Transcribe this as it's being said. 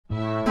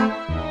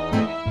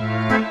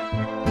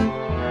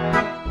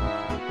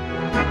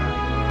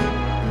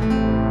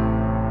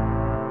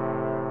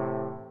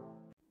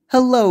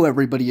Hello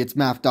everybody, it's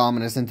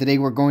Mafdominus, and today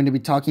we're going to be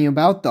talking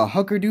about the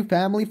Huckerdoo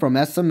family from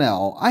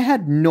SML. I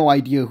had no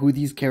idea who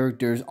these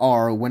characters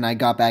are when I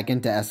got back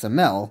into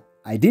SML.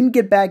 I didn't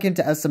get back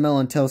into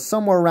SML until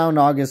somewhere around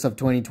August of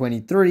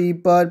 2023,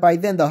 but by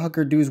then the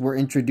Huckerdoos were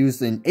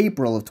introduced in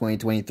April of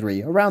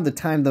 2023, around the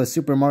time the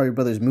Super Mario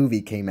Bros.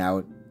 Movie came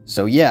out.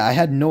 So yeah, I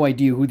had no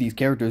idea who these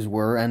characters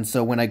were, and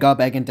so when I got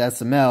back into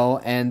SML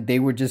and they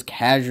were just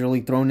casually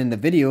thrown in the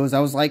videos,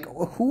 I was like,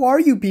 who are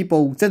you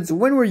people? Since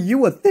when were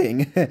you a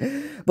thing?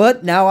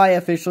 But now I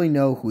officially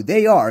know who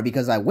they are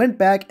because I went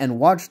back and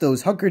watched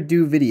those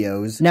Huckerdoo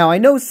videos. Now I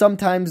know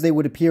sometimes they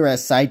would appear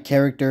as side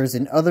characters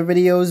in other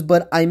videos,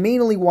 but I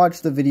mainly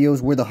watched the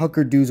videos where the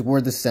Huckerdoos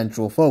were the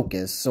central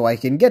focus, so I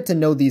can get to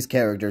know these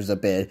characters a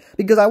bit,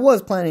 because I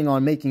was planning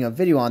on making a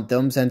video on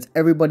them since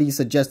everybody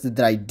suggested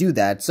that I do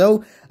that,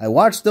 so I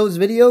watched those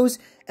videos,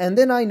 and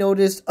then I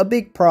noticed a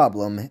big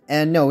problem.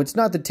 And no, it's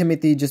not that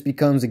Timothy just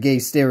becomes a gay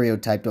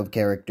stereotype of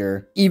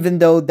character, even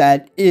though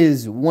that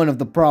is one of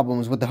the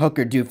problems with the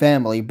Huckerdoo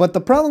family. But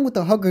the problem with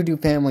the Huckerdoo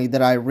family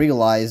that I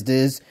realized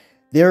is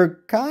they're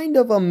kind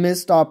of a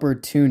missed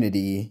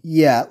opportunity.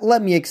 Yeah,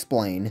 let me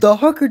explain. The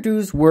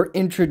Huckerdoos were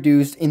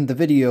introduced in the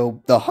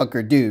video The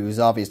Huckerdoos,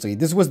 obviously.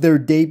 This was their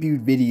debut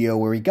video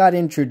where he got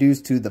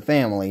introduced to the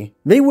family.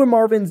 They were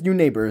Marvin's new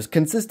neighbors,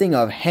 consisting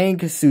of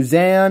Hank,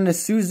 Suzanne,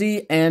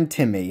 Susie, and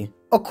Timmy.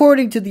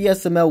 According to the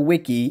SML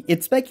wiki,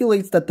 it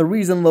speculates that the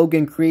reason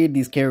Logan created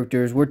these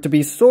characters were to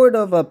be sort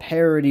of a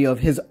parody of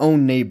his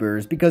own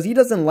neighbors, because he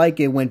doesn't like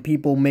it when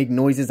people make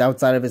noises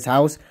outside of his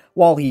house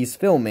while he's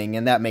filming,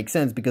 and that makes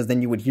sense because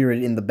then you would hear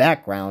it in the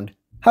background.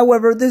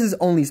 However, this is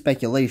only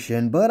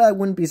speculation, but I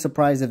wouldn't be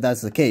surprised if that's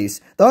the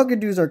case. The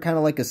Huckerdoos are kind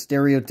of like a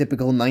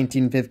stereotypical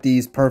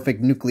 1950s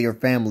perfect nuclear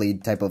family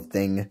type of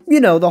thing. You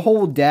know, the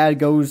whole dad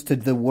goes to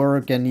the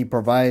work and he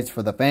provides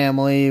for the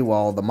family,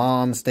 while the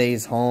mom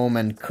stays home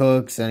and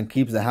cooks and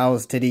keeps the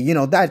house titty. You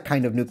know, that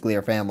kind of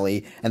nuclear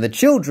family. And the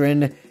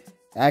children...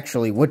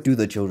 Actually, what do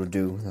the children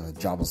do?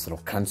 Jobless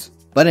little cunts.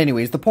 But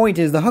anyways, the point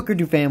is, the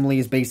Huckerdoo family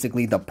is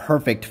basically the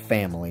perfect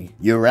family.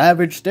 Your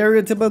average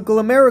stereotypical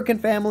American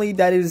family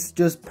that is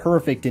just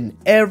perfect in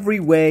every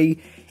way,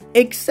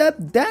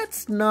 except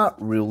that's not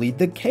really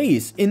the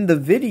case. In the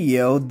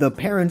video, the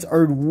parents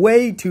are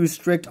way too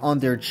strict on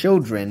their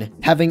children,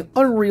 having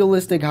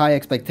unrealistic high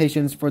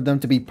expectations for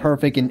them to be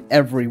perfect in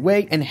every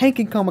way, and Hank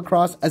can come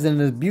across as an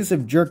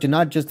abusive jerk to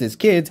not just his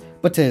kids,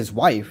 but to his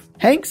wife.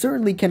 Hank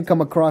certainly can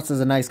come across as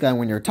a nice guy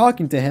when you're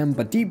talking to him,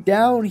 but deep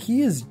down,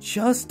 he is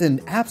just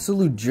an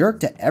absolute jerk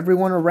to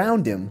everyone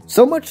around him.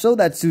 So much so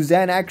that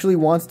Suzanne actually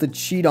wants to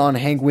cheat on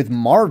Hank with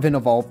Marvin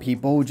of all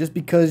people, just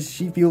because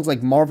she feels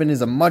like Marvin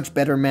is a much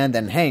better man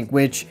than Hank,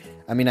 which...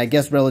 I mean, I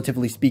guess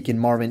relatively speaking,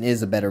 Marvin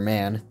is a better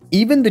man.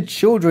 Even the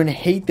children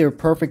hate their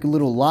perfect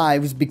little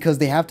lives because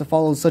they have to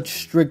follow such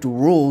strict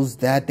rules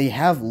that they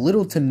have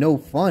little to no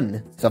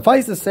fun.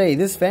 Suffice to say,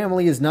 this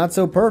family is not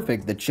so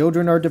perfect. The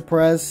children are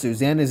depressed,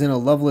 Suzanne is in a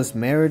loveless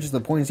marriage to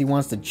the point he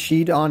wants to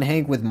cheat on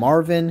Hank with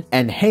Marvin,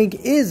 and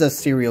Hank is a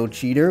serial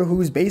cheater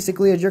who's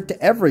basically a jerk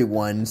to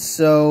everyone.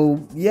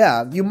 So,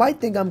 yeah, you might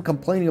think I'm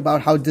complaining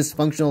about how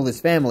dysfunctional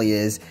this family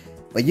is,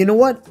 but you know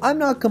what? I'm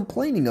not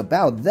complaining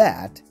about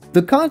that.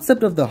 The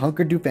concept of the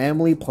Huckerdoo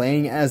family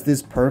playing as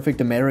this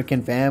perfect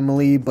American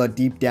family, but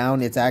deep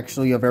down it's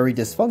actually a very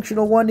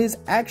dysfunctional one, is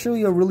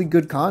actually a really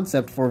good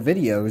concept for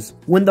videos.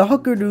 When the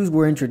Huckerdoos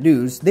were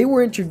introduced, they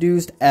were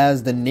introduced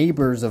as the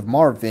neighbors of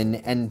Marvin,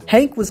 and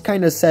Hank was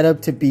kind of set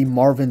up to be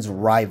Marvin's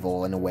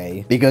rival in a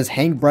way, because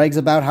Hank brags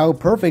about how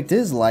perfect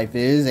his life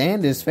is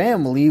and his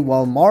family,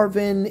 while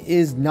Marvin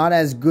is not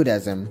as good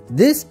as him.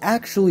 This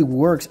actually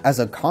works as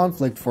a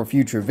conflict for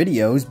future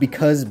videos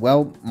because,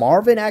 well,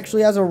 Marvin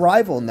actually has a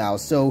rival now.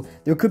 So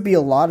there could be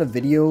a lot of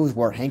videos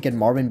where Hank and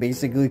Marvin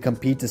basically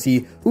compete to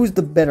see who's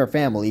the better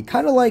family,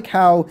 kind of like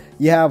how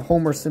you have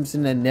Homer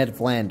Simpson and Ned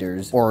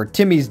Flanders, or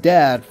Timmy's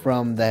dad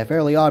from the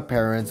Fairly Odd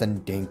Parents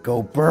and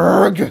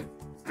Dinkelberg.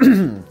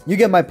 You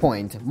get my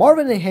point.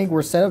 Marvin and Hank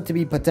were set up to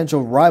be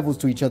potential rivals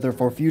to each other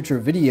for future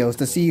videos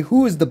to see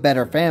who is the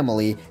better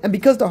family, and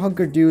because the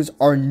Huckerdoos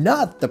are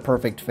not the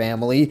perfect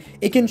family,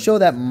 it can show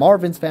that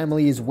Marvin's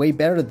family is way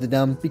better than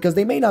them because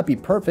they may not be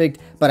perfect,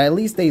 but at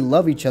least they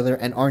love each other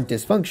and aren't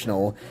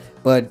dysfunctional.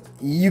 But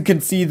you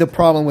can see the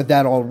problem with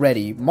that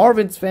already.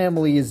 Marvin's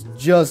family is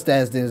just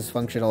as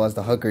dysfunctional as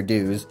the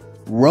Huckerdoos.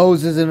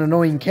 Rose is an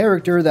annoying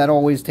character that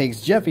always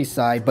takes Jeffy's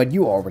side, but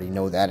you already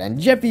know that, and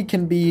Jeffy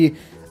can be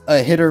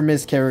a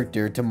hit-or-miss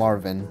character to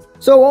Marvin.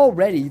 So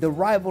already, the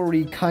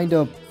rivalry kind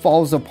of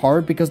falls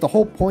apart because the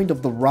whole point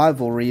of the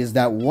rivalry is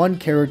that one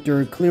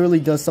character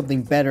clearly does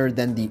something better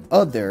than the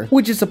other,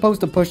 which is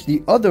supposed to push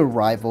the other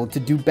rival to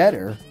do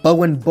better. But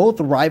when both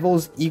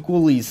rivals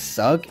equally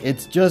suck,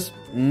 it's just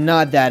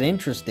not that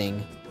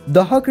interesting.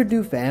 The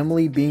Huckerdoo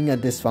family, being a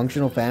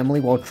dysfunctional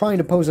family while trying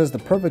to pose as the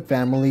perfect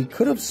family,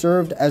 could have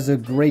served as a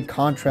great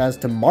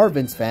contrast to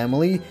Marvin's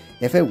family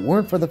if it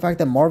weren't for the fact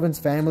that Marvin's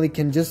family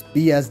can just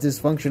be as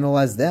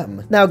dysfunctional as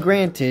them. Now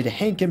granted,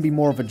 Hank can be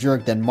more of a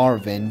jerk than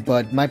Marvin,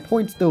 but my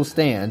point still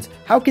stands.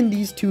 How can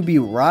these two be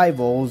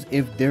rivals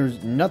if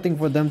there's nothing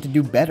for them to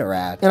do better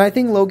at? And I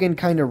think Logan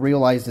kind of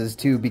realizes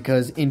too,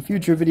 because in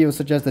future videos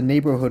such as the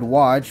Neighborhood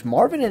Watch,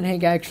 Marvin and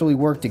Hank actually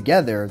work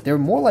together. They're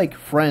more like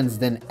friends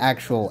than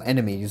actual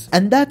enemies.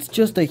 And that's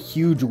just a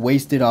huge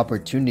wasted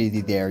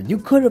opportunity there. You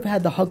could have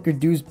had the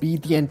Huckerdoos be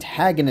the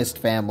antagonist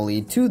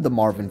family to the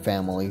Marvin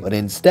family, but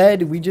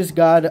instead we just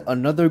got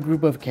another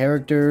group of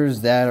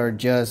characters that are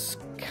just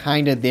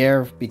kinda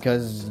there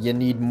because you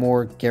need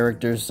more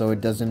characters so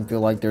it doesn't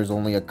feel like there's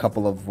only a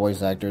couple of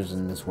voice actors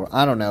in this world.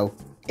 I don't know.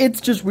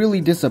 It's just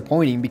really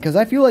disappointing because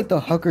I feel like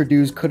the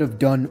Huckerdoos could have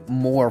done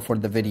more for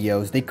the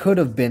videos. They could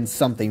have been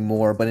something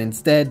more, but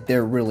instead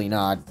they're really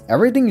not.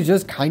 Everything is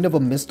just kind of a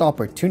missed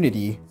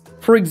opportunity.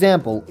 For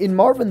example, in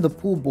Marvin the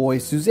Pool Boy,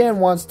 Suzanne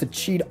wants to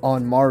cheat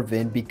on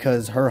Marvin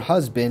because her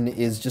husband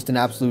is just an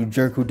absolute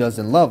jerk who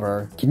doesn't love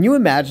her. Can you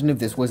imagine if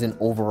this was an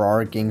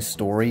overarching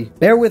story?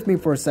 Bear with me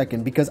for a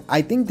second because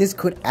I think this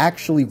could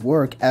actually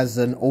work as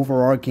an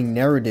overarching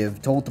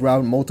narrative told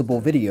throughout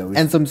multiple videos,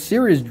 and some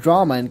serious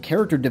drama and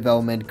character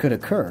development could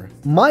occur.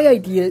 My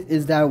idea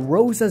is that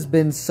Rose has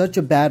been such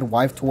a bad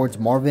wife towards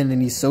Marvin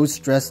and he's so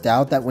stressed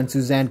out that when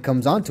Suzanne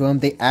comes onto him,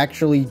 they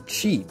actually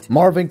cheat.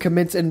 Marvin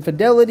commits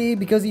infidelity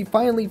because he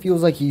finally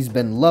feels like he's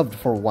been loved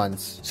for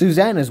once.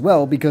 Suzanne as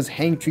well, because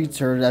Hank treats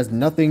her as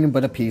nothing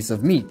but a piece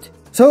of meat.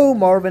 So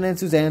Marvin and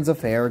Suzanne's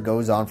affair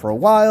goes on for a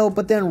while,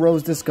 but then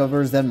Rose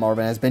discovers that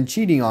Marvin has been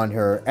cheating on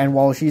her, and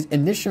while she's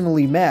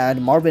initially mad,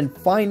 Marvin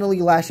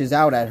finally lashes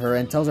out at her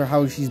and tells her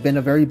how she's been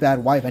a very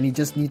bad wife and he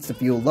just needs to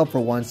feel love for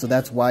once, so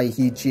that's why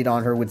he cheated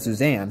on her with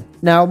Suzanne.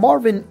 Now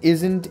Marvin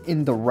isn't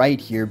in the right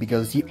here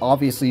because he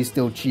obviously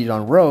still cheated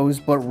on Rose,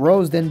 but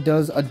Rose then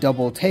does a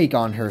double take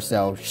on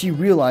herself. She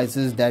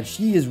realizes that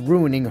she is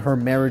ruining her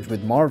marriage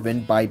with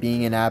Marvin by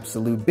being an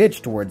absolute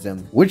bitch towards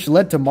him, which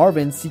led to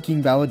Marvin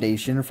seeking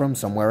validation from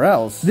somewhere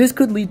else. This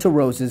could lead to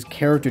Rose's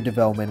character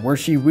development where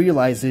she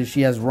realizes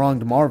she has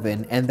wronged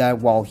Marvin and that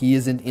while he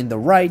isn't in the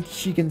right,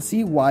 she can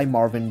see why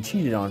Marvin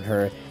cheated on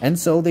her, and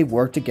so they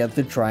work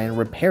together to try and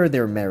repair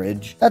their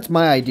marriage. That's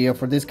my idea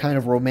for this kind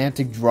of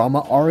romantic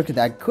drama arc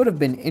that could have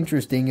been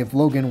interesting if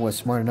Logan was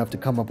smart enough to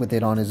come up with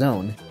it on his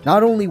own.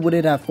 Not only would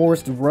it have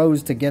forced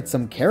Rose to get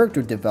some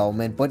character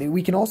development, but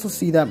we can also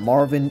see that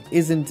Marvin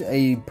isn't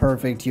a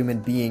perfect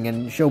human being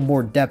and show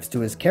more depth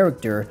to his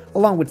character,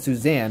 along with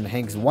Suzanne,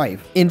 Hank's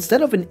wife. Instead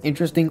of an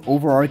interesting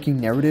overarching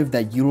narrative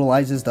that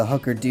utilizes the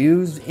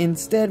Huckerdoos,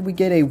 instead we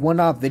get a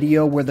one-off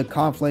video where the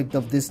conflict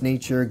of this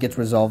nature gets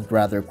resolved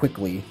rather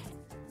quickly.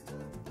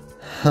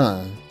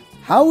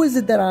 How is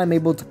it that I'm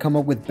able to come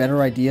up with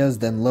better ideas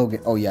than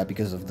Logan? Oh yeah,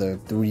 because of the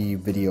 3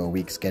 video a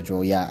week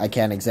schedule. Yeah, I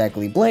can't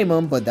exactly blame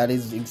him, but that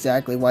is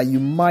exactly why you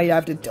might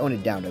have to tone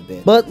it down a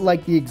bit. But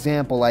like the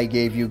example I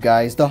gave you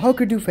guys, the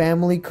Huckerdoo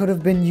family could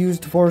have been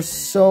used for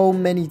so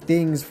many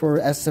things for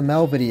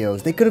SML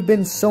videos. They could have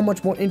been so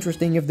much more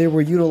interesting if they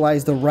were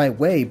utilized the right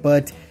way,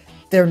 but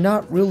they're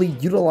not really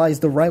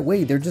utilized the right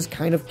way. They're just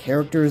kind of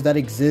characters that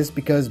exist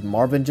because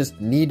Marvin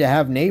just need to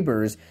have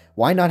neighbors.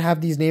 Why not have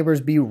these neighbors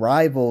be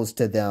rivals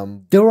to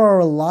them? There are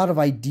a lot of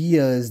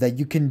ideas that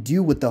you can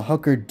do with the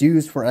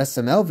Huckerdoos for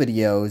SML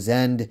videos,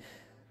 and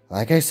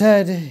like I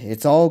said,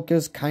 it's all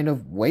just kind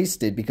of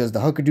wasted because the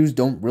Huckerdoos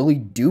don't really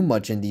do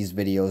much in these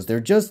videos. They're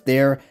just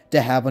there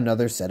to have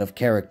another set of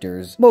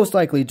characters. Most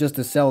likely just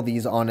to sell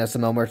these on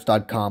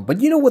smlmerch.com.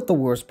 But you know what the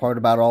worst part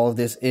about all of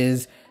this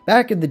is?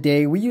 Back in the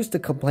day, we used to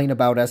complain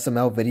about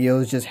SML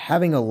videos just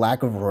having a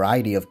lack of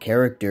variety of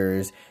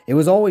characters. It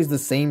was always the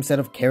same set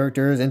of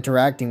characters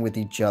interacting with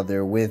each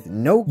other with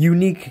no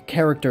unique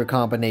character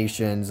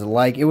combinations.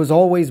 Like, it was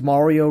always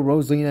Mario,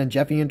 Rosalina, and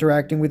Jeffy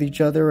interacting with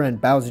each other,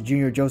 and Bowser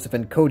Jr., Joseph,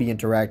 and Cody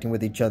interacting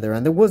with each other.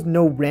 And there was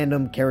no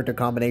random character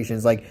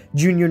combinations like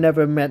Junior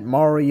never met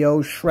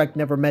Mario, Shrek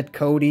never met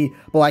Cody,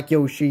 Black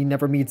Yoshi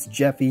never meets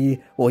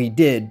Jeffy. Well, he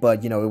did,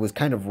 but, you know, it was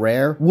kind of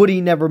rare. Woody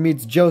never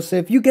meets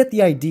Joseph. You get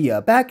the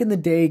idea. Back in the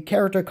day,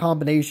 character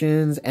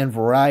combinations and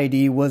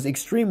variety was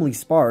extremely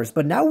sparse,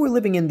 but now we're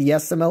living in the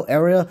SML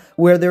era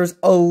where there's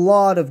a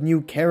lot of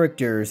new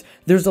characters.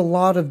 There's a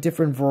lot of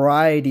different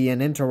variety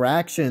and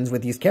interactions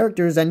with these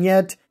characters, and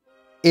yet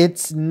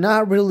it's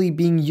not really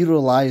being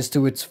utilized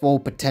to its full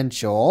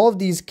potential. All of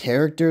these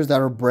characters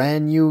that are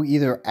brand new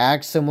either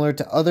act similar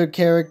to other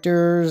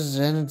characters,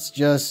 and it's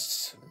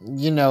just,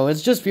 you know, it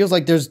just feels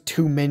like there's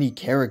too many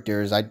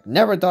characters. I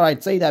never thought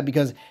I'd say that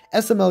because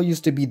SML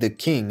used to be the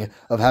king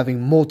of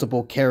having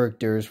multiple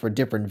characters for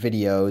different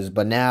videos,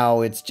 but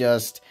now it's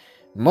just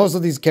most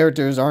of these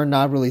characters are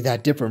not really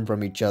that different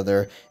from each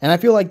other, and I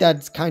feel like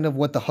that's kind of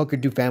what the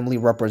Huckerdoo family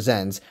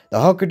represents. The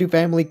Huckerdoo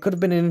family could have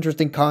been an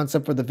interesting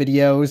concept for the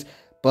videos,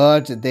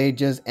 but they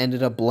just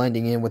ended up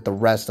blending in with the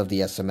rest of the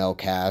SML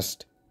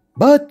cast.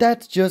 But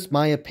that's just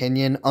my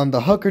opinion on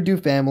the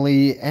Huckerdoo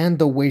family and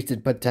the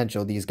wasted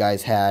potential these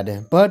guys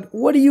had. But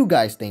what do you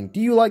guys think?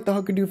 Do you like the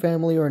Huckerdoo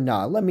family or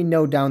not? Let me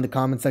know down in the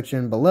comment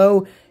section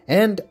below,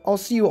 and I'll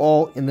see you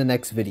all in the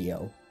next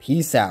video.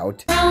 Peace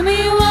out. Tell me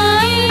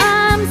why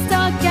I'm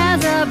stuck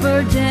as a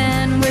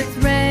virgin with